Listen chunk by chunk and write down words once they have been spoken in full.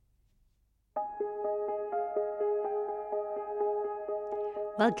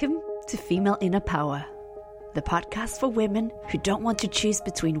Welcome to Female Inner Power, the podcast for women who don't want to choose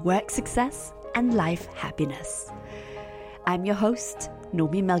between work success and life happiness. I'm your host,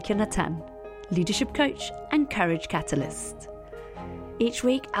 Nomi Melchior Natan, leadership coach and courage catalyst. Each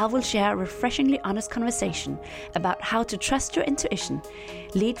week, I will share a refreshingly honest conversation about how to trust your intuition,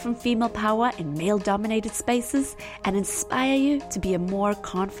 lead from female power in male-dominated spaces, and inspire you to be a more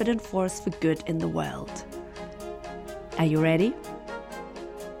confident force for good in the world. Are you ready?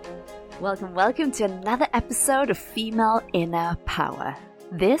 Welcome to another episode of Female Inner Power.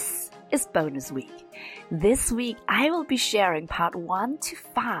 This is bonus week. This week, I will be sharing part 1 to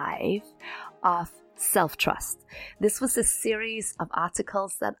 5 of self-trust. This was a series of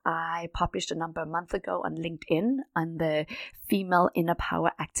articles that I published a number of months ago on LinkedIn on the Female Inner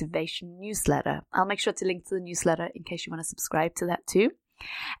Power Activation newsletter. I'll make sure to link to the newsletter in case you want to subscribe to that too.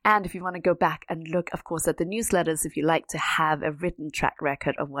 And if you want to go back and look, of course, at the newsletters, if you like to have a written track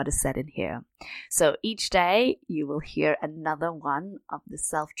record of what is said in here. So each day you will hear another one of the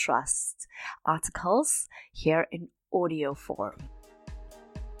self-trust articles here in audio form.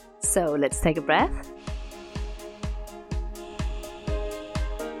 So let's take a breath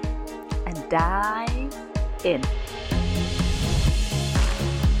and dive in.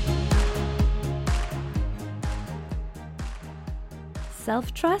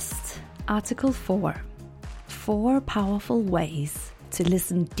 Self-trust, Article 4. 4 powerful ways to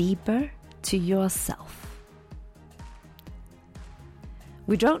listen deeper to yourself.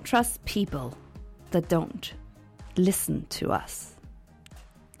 We don't trust people that don't listen to us.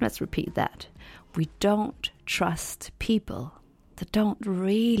 Let's repeat that. We don't trust people that don't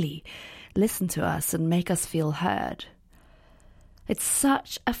really listen to us and make us feel heard. It's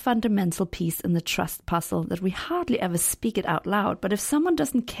such a fundamental piece in the trust puzzle that we hardly ever speak it out loud. But if someone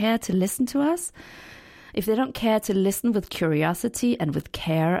doesn't care to listen to us, if they don't care to listen with curiosity and with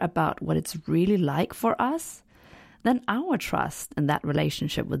care about what it's really like for us, then our trust in that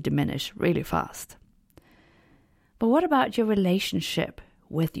relationship will diminish really fast. But what about your relationship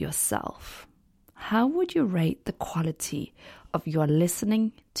with yourself? How would you rate the quality of your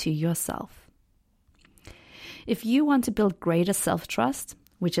listening to yourself? If you want to build greater self-trust,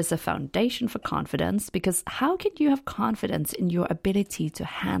 which is a foundation for confidence, because how can you have confidence in your ability to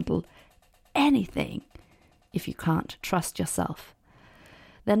handle anything if you can't trust yourself?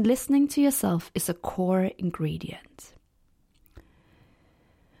 Then listening to yourself is a core ingredient.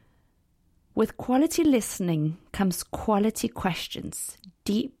 With quality listening comes quality questions,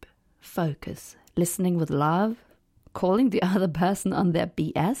 deep focus, listening with love, calling the other person on their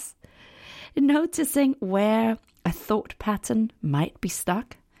BS, noticing where a thought pattern might be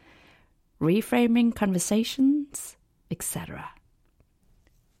stuck, reframing conversations, etc.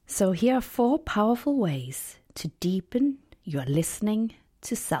 So here are 4 powerful ways to deepen your listening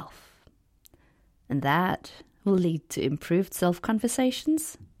to self. And that will lead to improved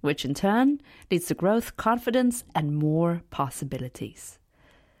self-conversations, which in turn leads to growth, confidence, and more possibilities.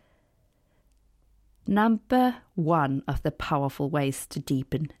 Number 1 of the powerful ways to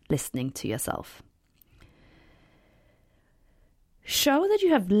deepen listening to yourself. Show that you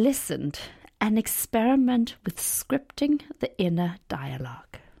have listened and experiment with scripting the inner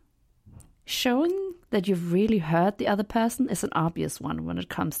dialogue. Showing that you've really heard the other person is an obvious one when it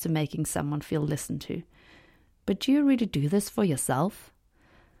comes to making someone feel listened to. But do you really do this for yourself?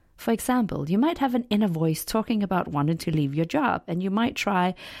 For example, you might have an inner voice talking about wanting to leave your job, and you might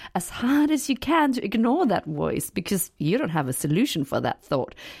try as hard as you can to ignore that voice because you don't have a solution for that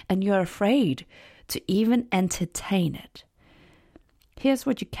thought, and you're afraid to even entertain it. Here's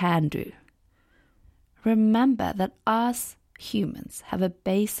what you can do. Remember that us humans have a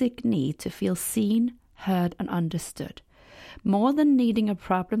basic need to feel seen, heard, and understood. More than needing a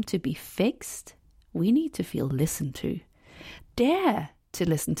problem to be fixed, we need to feel listened to. Dare to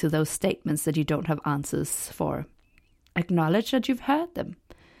listen to those statements that you don't have answers for. Acknowledge that you've heard them.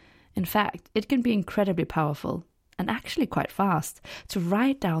 In fact, it can be incredibly powerful and actually quite fast to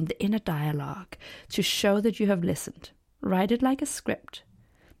write down the inner dialogue to show that you have listened. Write it like a script,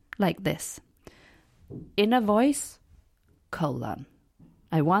 like this. Inner voice, :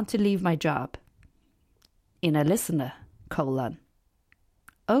 I want to leave my job. Inner listener, :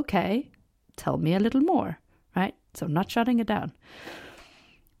 okay, tell me a little more, right? So not shutting it down.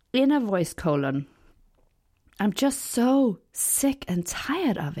 Inner voice, : I'm just so sick and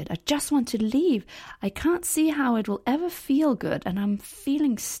tired of it. I just want to leave. I can't see how it will ever feel good, and I'm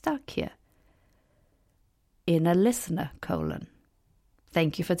feeling stuck here. Inner listener, :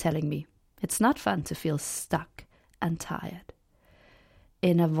 thank you for telling me. It's not fun to feel stuck and tired.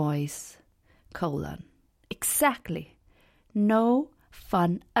 Inner voice, Exactly. No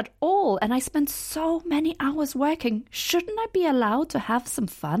fun at all. And I spend so many hours working. Shouldn't I be allowed to have some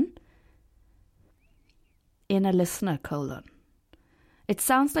fun? Inner listener, It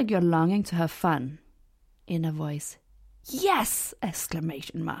sounds like you're longing to have fun. Inner voice. Yes! !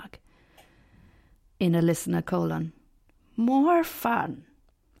 Inner listener, More fun.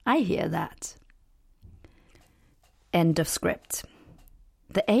 I hear that. End of script.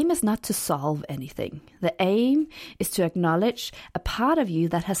 The aim is not to solve anything. The aim is to acknowledge a part of you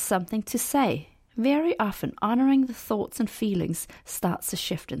that has something to say. Very often, honoring the thoughts and feelings starts a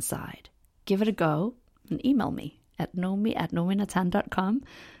shift inside. Give it a go and email me at nomi@nominatan.com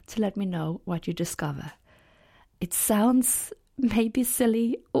to let me know what you discover. It sounds maybe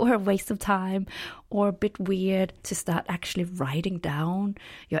silly or a waste of time or a bit weird to start actually writing down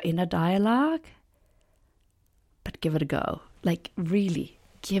your inner dialogue, but give it a go. Like, really,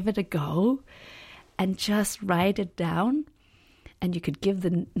 give it a go and just write it down. And you could give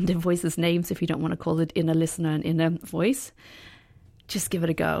the voices names if you don't want to call it inner listener and inner voice. Just give it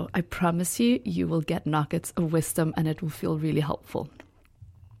a go. I promise you, you will get nuggets of wisdom and it will feel really helpful.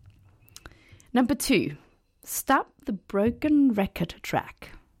 Number 2, stop the broken record track.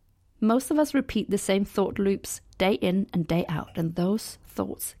 Most of us repeat the same thought loops day in and day out, and those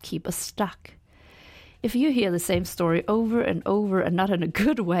thoughts keep us stuck. If you hear the same story over and over and not in a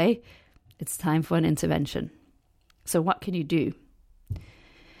good way, it's time for an intervention. So what can you do?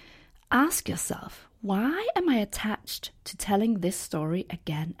 Ask yourself, why am I attached to telling this story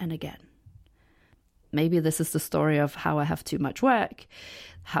again and again? Maybe this is the story of how I have too much work,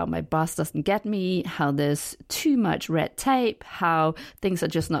 how my boss doesn't get me, how there's too much red tape, how things are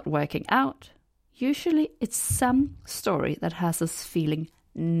just not working out. Usually it's some story that has us feeling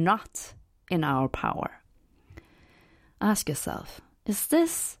not in our power. Ask yourself, is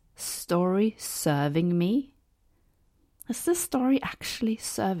this story serving me? Is this story actually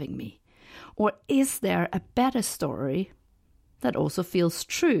serving me? Or is there a better story that also feels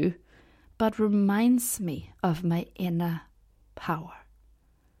true, but reminds me of my inner power?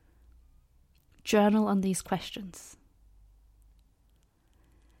 Journal on these questions.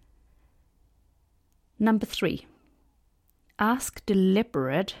 Number 3, ask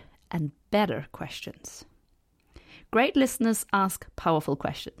deliberate and better questions. Great listeners ask powerful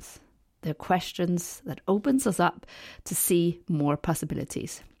questions. They're questions that opens us up to see more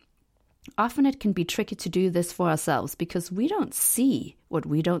possibilities. Often it can be tricky to do this for ourselves because we don't see what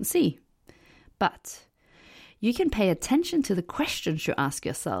we don't see. But you can pay attention to the questions you ask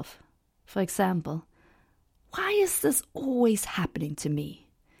yourself. For example, why is this always happening to me?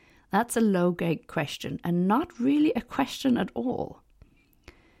 That's a low-grade question and not really a question at all.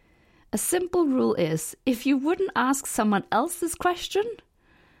 A simple rule is, if you wouldn't ask someone else this question,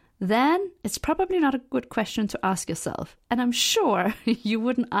 then it's probably not a good question to ask yourself. And I'm sure you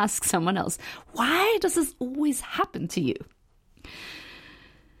wouldn't ask someone else, why does this always happen to you?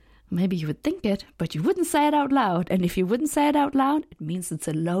 Maybe you would think it, but you wouldn't say it out loud. And if you wouldn't say it out loud, it means it's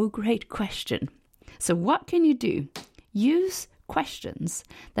a low-grade question. So what can you do? Use questions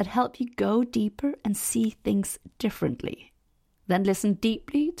that help you go deeper and see things differently. Then listen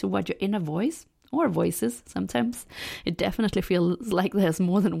deeply to what your inner voice, or voices sometimes, it definitely feels like there's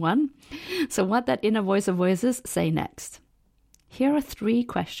more than one. So what that inner voice or voices say next. Here are 3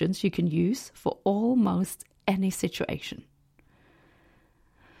 questions you can use for almost any situation.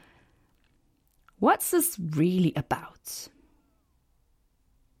 What's this really about?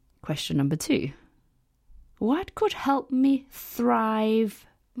 Question number 2. What could help me thrive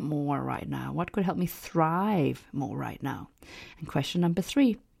more right now? What could help me thrive more right now? And question number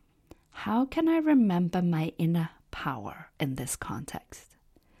 3. How can I remember my inner power in this context?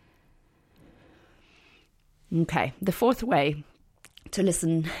 Okay, the 4th way to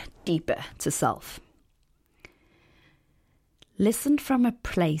listen deeper to self. Listen from a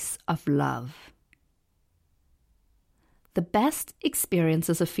place of love. The best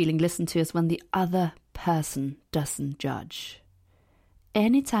experiences of feeling listened to is when the other person doesn't judge.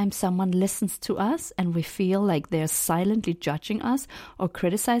 Anytime someone listens to us and we feel like they're silently judging us or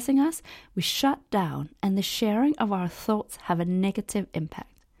criticizing us, we shut down and the sharing of our thoughts have a negative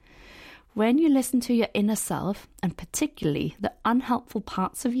impact. When you listen to your inner self, and particularly the unhelpful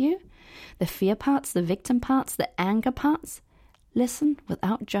parts of you, the fear parts, the victim parts, the anger parts, listen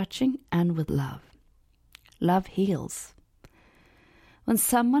without judging and with love. Love heals. When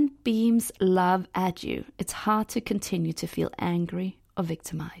someone beams love at you, it's hard to continue to feel angry or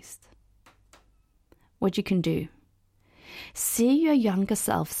victimized. What you can do, see your younger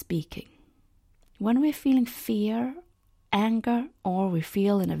self speaking. When we're feeling fear, anger, or we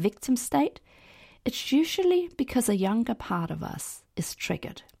feel in a victim state, it's usually because a younger part of us is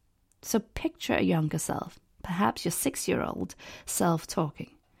triggered. So picture a younger self, perhaps your 6-year-old self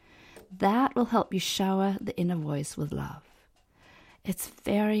talking. That will help you shower the inner voice with love. It's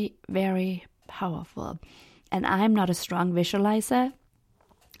very, very powerful. And I'm not a strong visualizer.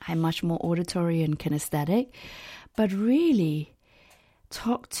 I'm much more auditory and kinesthetic. But really,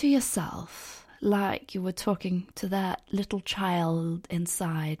 talk to yourself like you were talking to that little child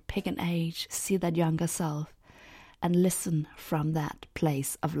inside. Pick an age, see that younger self, and listen from that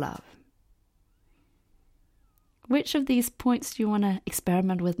place of love. Which of these points do you want to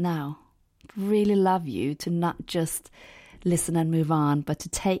experiment with now? I'd really love you to not just listen and move on, but to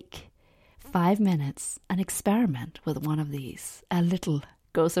take 5 minutes and experiment with one of these. A little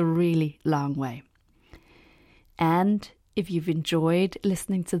goes a really long way. And if you've enjoyed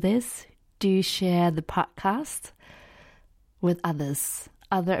listening to this, do share the podcast with others,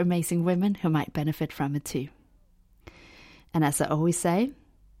 other amazing women who might benefit from it too. And as I always say,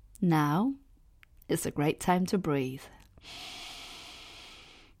 now is a great time to breathe.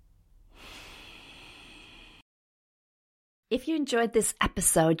 If you enjoyed this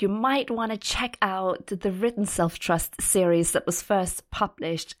episode, you might want to check out the Written Self-Trust series that was first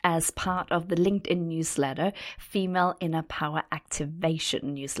published as part of the LinkedIn newsletter, Female Inner Power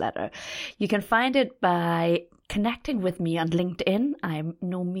Activation newsletter. You can find it by connecting with me on LinkedIn. I'm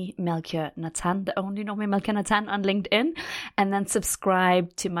Noomi Melchior Natan, the only Noomi Melchior Natan on LinkedIn, and then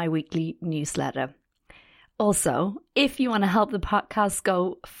subscribe to my weekly newsletter. Also, if you want to help the podcast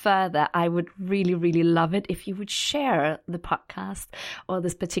go further, I would really, really love it if you would share the podcast or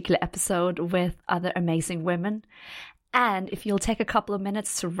this particular episode with other amazing women. And if you'll take a couple of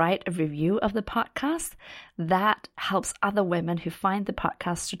minutes to write a review of the podcast, that helps other women who find the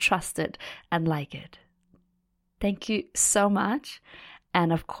podcast to trust it and like it. Thank you so much.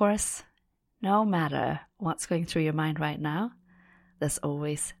 And of course, no matter what's going through your mind right now, there's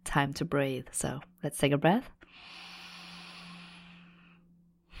always time to breathe. So let's take a breath.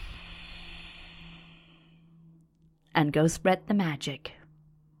 And go spread the magic.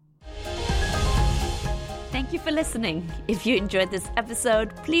 Thank you for listening. If you enjoyed this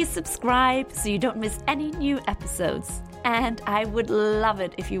episode, please subscribe so you don't miss any new episodes. And I would love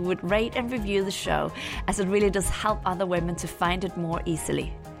it if you would rate and review the show, as it really does help other women to find it more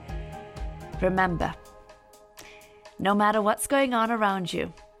easily. Remember, no matter what's going on around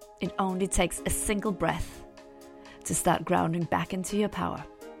you, it only takes a single breath to start grounding back into your power.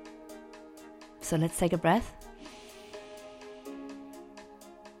 So let's take a breath.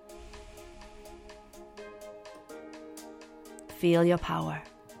 Feel your power.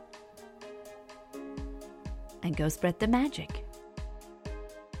 And go spread the magic.